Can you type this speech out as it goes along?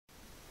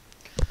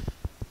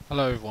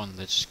Hello everyone,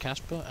 this is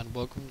Casper and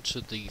welcome to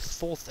the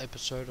 4th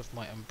episode of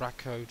my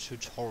Umbraco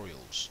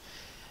tutorials.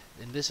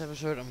 In this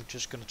episode I'm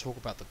just going to talk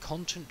about the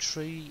content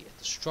tree,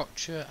 the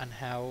structure and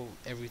how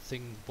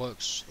everything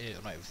works,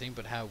 not everything,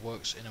 but how it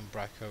works in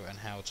Umbraco and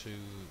how to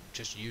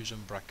just use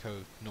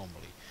Umbraco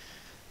normally.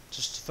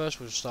 Just first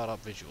we'll start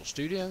up Visual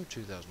Studio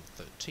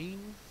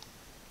 2013.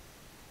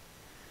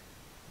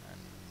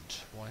 And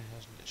why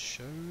hasn't it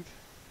showed?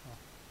 Oh,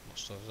 not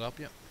started up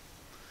yet.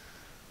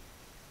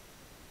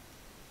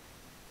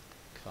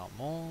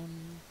 Come on.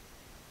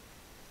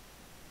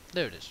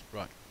 There it is,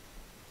 right.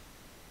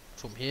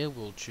 From here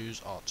we'll choose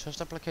our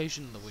test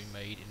application that we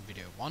made in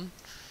video 1.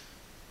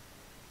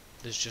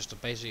 This is just a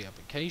basic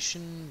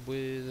application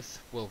with,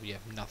 well, yeah,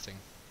 nothing.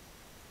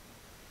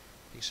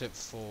 Except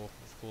for,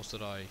 of course,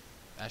 that I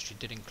actually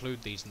did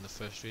include these in the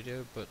first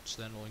video, but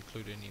they're not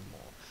included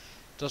anymore.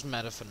 Doesn't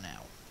matter for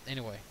now.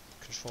 Anyway,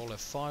 Control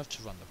F5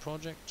 to run the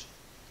project.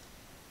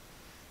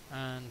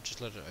 And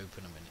just let it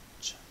open a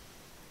minute.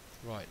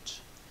 Right.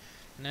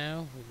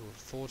 Now we go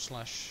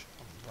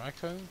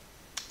 /Umbraco.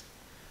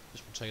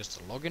 This will take us to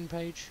the login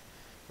page.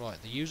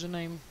 Right, the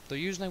username. The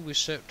username we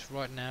set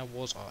right now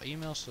was our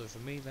email, so for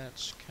me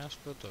that's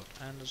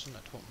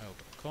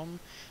casper.anderson@hotmail.com.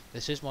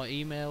 This is my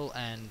email,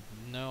 and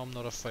no, I'm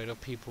not afraid of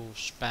people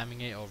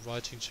spamming it or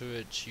writing to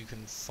it. You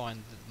can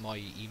find my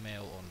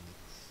email on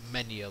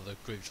many other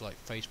groups like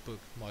Facebook.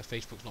 My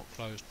Facebook's not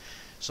closed,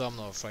 so I'm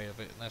not afraid of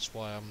it. That's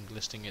why I'm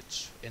listing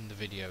it in the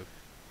video.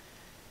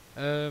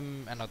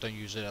 And I don't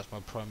use it as my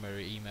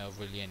primary email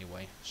really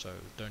anyway, so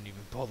don't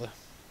even bother.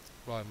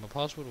 Right, my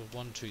password was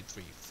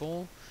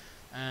 1234,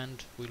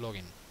 and we log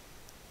in.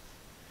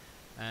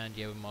 And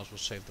yeah, we might as well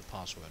save the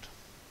password.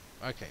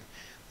 Okay,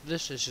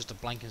 this is just a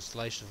blank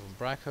installation of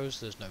Umbraco,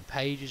 so there's no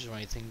pages or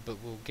anything, but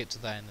we'll get to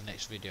that in the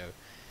next video.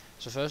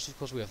 So first, of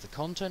course, we have the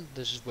content.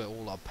 This is where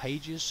all our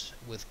pages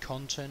with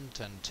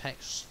content and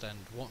text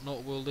and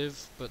whatnot will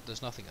live, but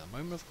there's nothing at the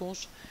moment, of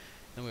course.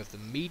 Then we have the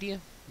media.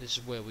 This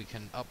is where we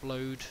can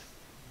upload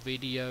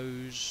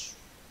videos,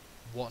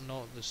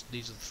 whatnot.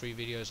 These are the 3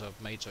 videos I've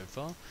made so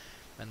far.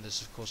 And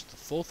this is, of course, the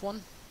 4th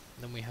one.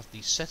 Then we have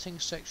the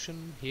settings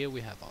section. Here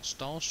we have our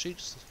style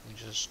sheets. We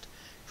just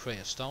create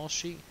a style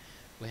sheet.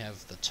 We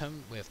have the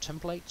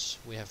templates.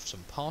 We have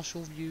some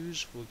partial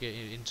views. We'll get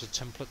into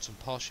templates and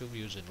partial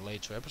views in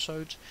later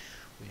episodes.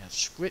 We have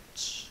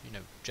scripts,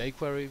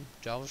 jQuery,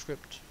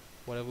 JavaScript,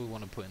 whatever we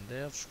want to put in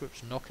there.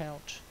 Scripts,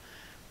 knockout.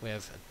 We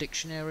have a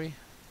dictionary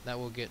that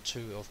we'll get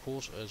to, of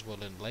course, as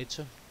well in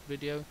later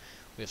video.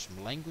 We have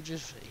some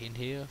languages in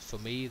here. For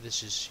me,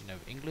 this is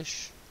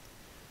English.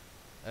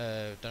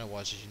 Don't know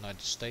why it says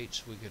United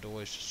States. We could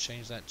always just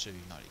change that to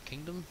United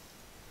Kingdom,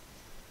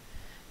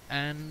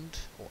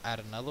 or add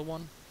another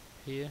one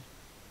here.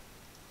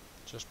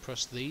 Just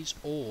press these,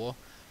 or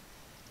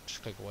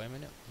just click away a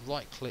minute.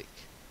 Right click,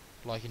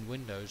 like in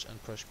Windows,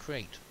 and press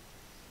Create.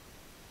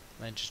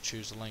 Then just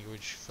choose the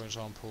language. For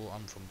example,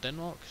 I'm from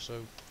Denmark,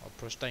 so I'll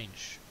press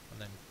Danish and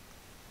then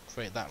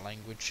create that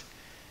language.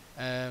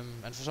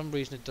 And for some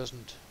reason it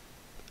doesn't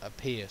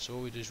appear, so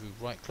all we do is we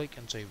right click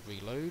and say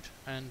reload,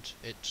 and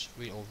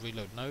or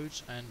reload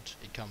nodes, and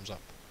it comes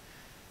up.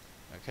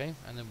 Okay,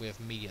 and then we have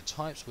media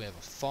types. We have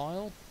a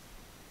file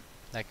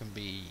that can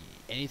be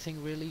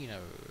anything really,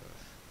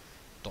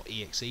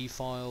 .exe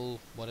file,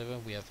 whatever.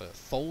 We have a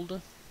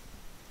folder.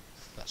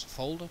 That's a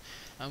folder,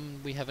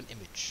 and we have an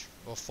image,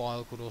 or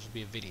file could also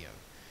be a video.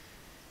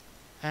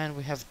 And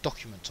we have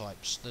document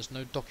types. There's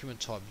no document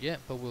type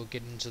yet, but we'll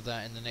get into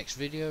that in the next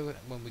video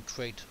when we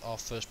create our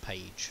first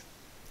page.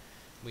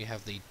 We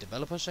have the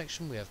developer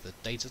section. We have the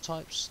data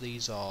types.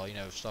 These are,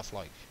 stuff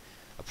like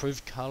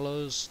approved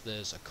colors.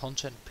 There's a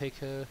content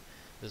picker.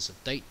 There's a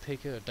date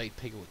picker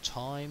with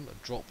time, a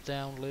drop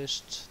down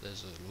list.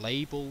 There's a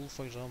label,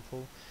 for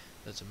example.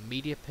 There's a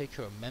media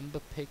picker, a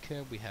member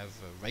picker. We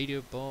have a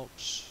radio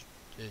box.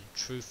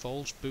 True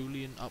false,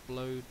 boolean,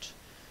 upload,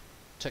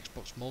 text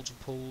box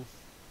multiple,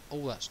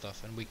 all that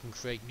stuff, and we can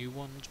create new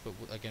ones, but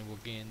again we'll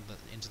get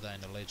into that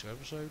in a later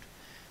episode.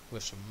 We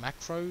have some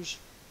macros,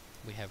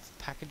 we have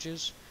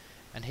packages,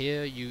 and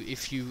here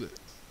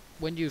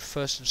when you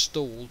first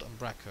installed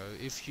Umbraco,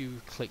 if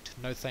you clicked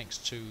no thanks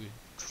to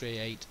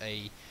create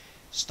a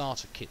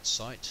starter kit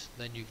site,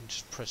 then you can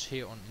just press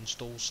here on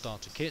install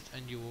starter kit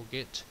and you will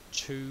get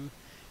 2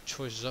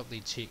 choices up,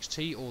 the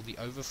TXT or the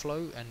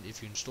overflow, and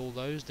if you install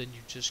those, then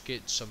you just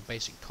get some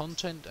basic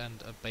content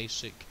and a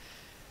basic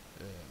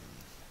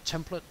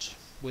template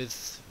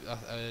with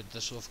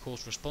that's of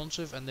course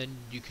responsive, and then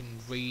you can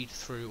read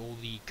through all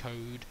the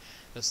code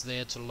that's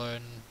there to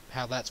learn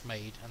how that's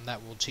made, and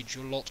that will teach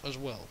you a lot as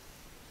well.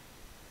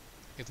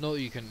 If not,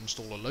 you can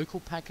install a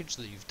local package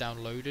that you've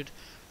downloaded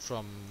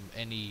from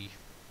any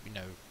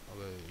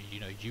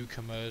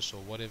uCommerce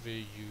or whatever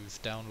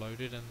you've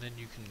downloaded, and then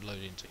you can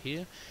load into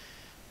here.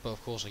 But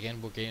of course,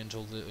 again, we'll get into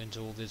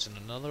all this in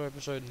another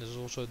episode. And there's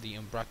also the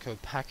Umbraco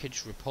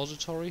package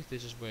repository.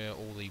 This is where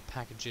all the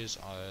packages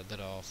that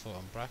are for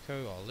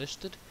Umbraco are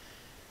listed.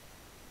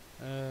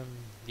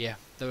 Yeah,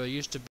 there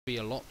used to be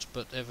a lot,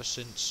 but ever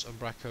since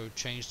Umbraco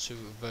changed to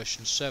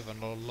version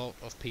 7, a lot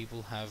of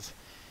people have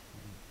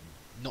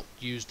not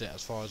used it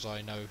as far as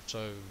I know.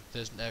 So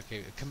there's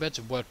okay, compared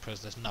to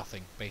WordPress, there's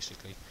nothing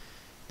basically,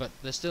 but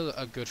there's still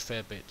a good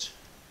fair bit.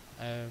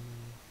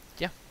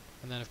 Yeah,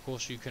 and then of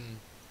course you can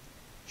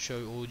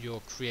show all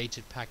your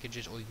created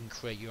packages, or you can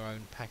create your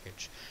own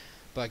package.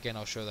 But again,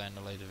 I'll show that in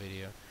a later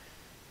video.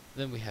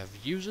 Then we have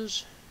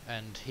users,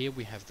 and here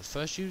we have the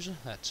first user.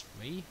 That's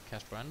me,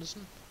 Casper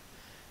Anderson.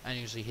 And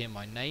you see here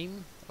my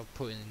name, I've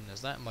put in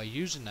as that, my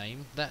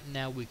username, that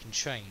now we can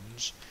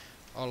change.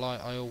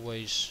 I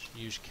always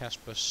use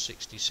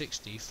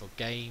Casper6060 for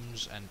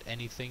games and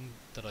anything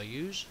that I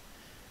use,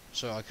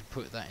 so I could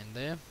put that in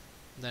there.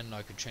 Then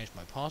I could change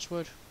my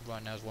password.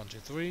 Right now it's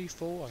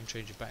 1234, I can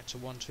change it back to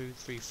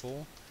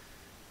 1234,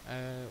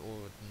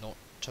 or not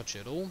touch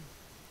it at all.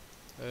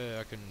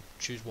 I can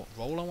choose what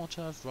role I want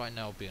to have. Right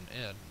now I'll be an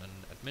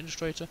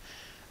administrator,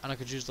 and I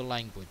could choose the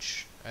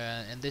language,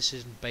 and this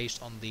is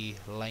based on the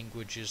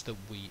languages that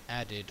we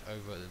added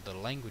over the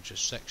languages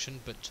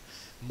section, but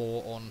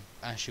more on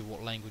actually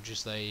what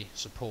languages they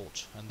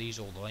support. And these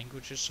are all the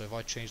languages, so if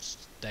I change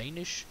to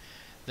Danish,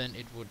 then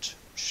it would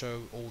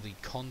show all the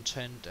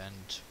content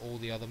and all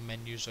the other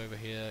menus over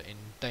here in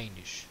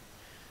Danish,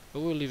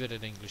 but we'll leave it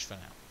in English for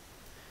now.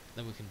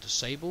 Then we can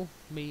disable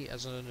me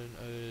as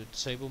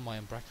disable my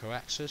Umbraco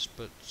access,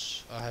 but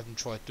I haven't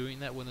tried doing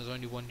that when there's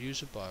only one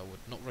user, but I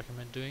would not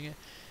recommend doing it.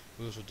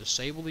 We also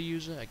disable the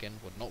user, again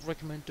would not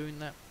recommend doing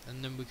that.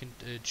 And then we can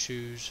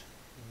choose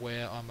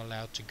where I'm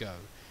allowed to go,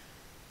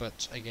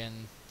 but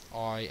again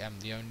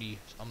I'm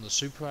the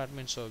super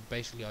admin, so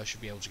basically I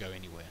should be able to go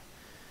anywhere.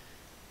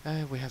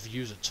 We have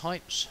user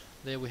types.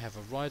 There we have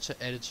a writer,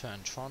 editor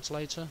and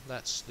translator.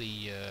 That's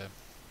the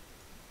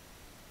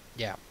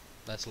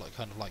that's like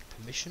kind of like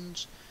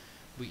permissions.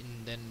 We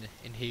can then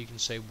in here you can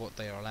say what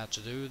they are allowed to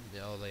do.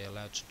 Are they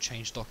allowed to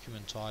change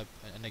document type?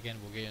 And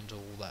again we'll get into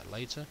all that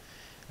later.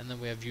 And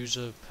then we have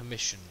user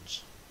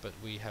permissions, but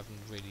we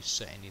haven't really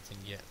set anything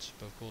yet.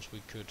 But of course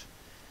we could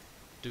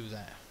do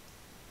that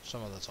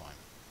some other time.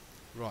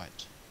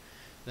 Right.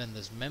 Then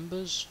there's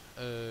members.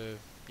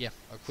 Yeah,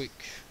 a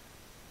quick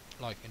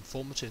like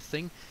informative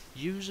thing.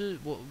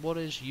 What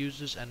is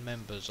users and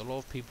members? A lot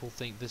of people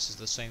think this is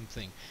the same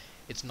thing.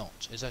 It's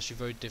not. It's actually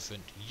very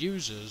different.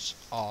 Users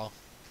are,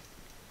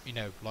 you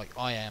know, like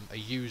I am a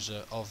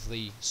user of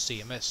the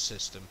CMS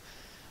system.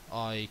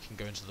 I can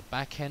go into the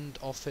back-end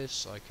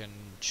office, I can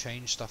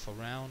change stuff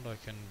around, I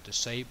can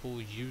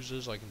disable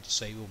users, I can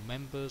disable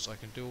members, I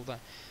can do all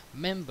that.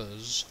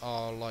 Members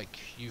are like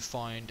you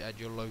find at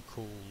your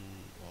local,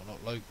 well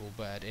not local,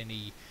 but at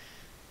any,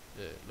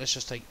 let's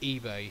just take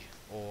eBay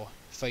or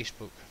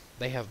Facebook.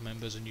 They have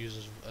members and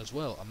users as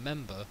well. A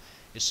member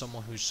is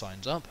someone who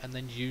signs up and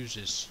then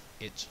uses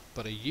it,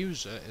 but a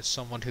user is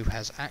someone who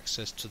has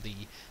access to the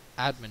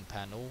admin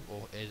panel,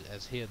 or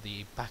as here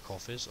the back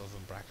office of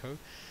Umbraco,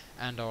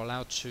 and are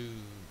allowed to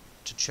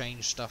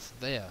change stuff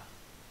there.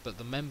 But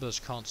the members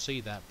can't see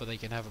that, but they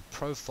can have a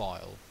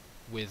profile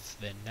with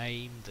their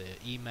name, their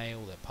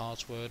email, their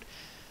password,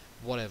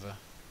 whatever,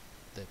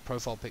 their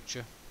profile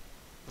picture.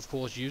 Of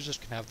course users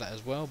can have that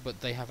as well,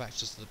 but they have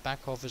access to the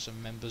back office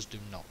and members do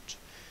not.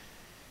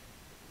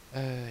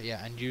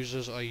 Yeah, and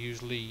users are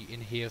usually in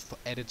here for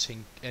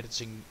editing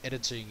what's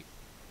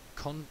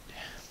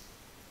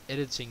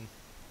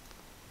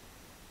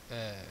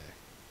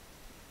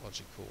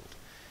it called?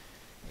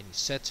 Any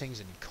settings,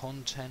 any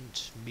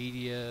content,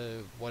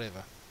 media,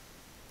 whatever.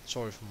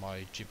 Sorry for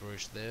my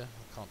gibberish there,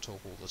 I can't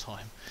talk all the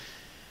time.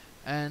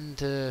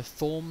 And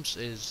forms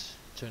is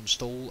to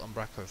install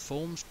Umbraco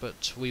forms,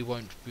 but we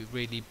won't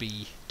really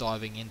be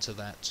diving into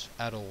that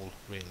at all,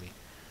 really.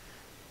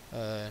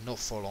 Not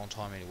for a long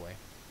time anyway.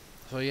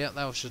 So yeah,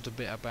 that was just a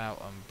bit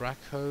about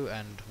Umbraco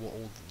and what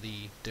all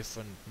the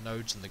different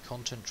nodes in the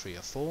content tree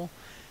are for.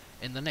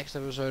 In the next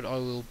episode I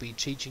will be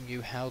teaching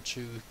you how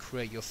to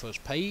create your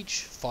first page,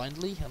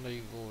 finally. I know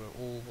you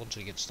all want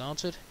to get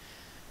started.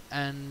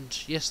 And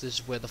yes, this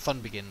is where the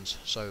fun begins.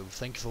 So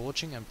thank you for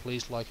watching, and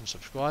please like and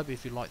subscribe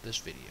if you like this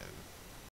video.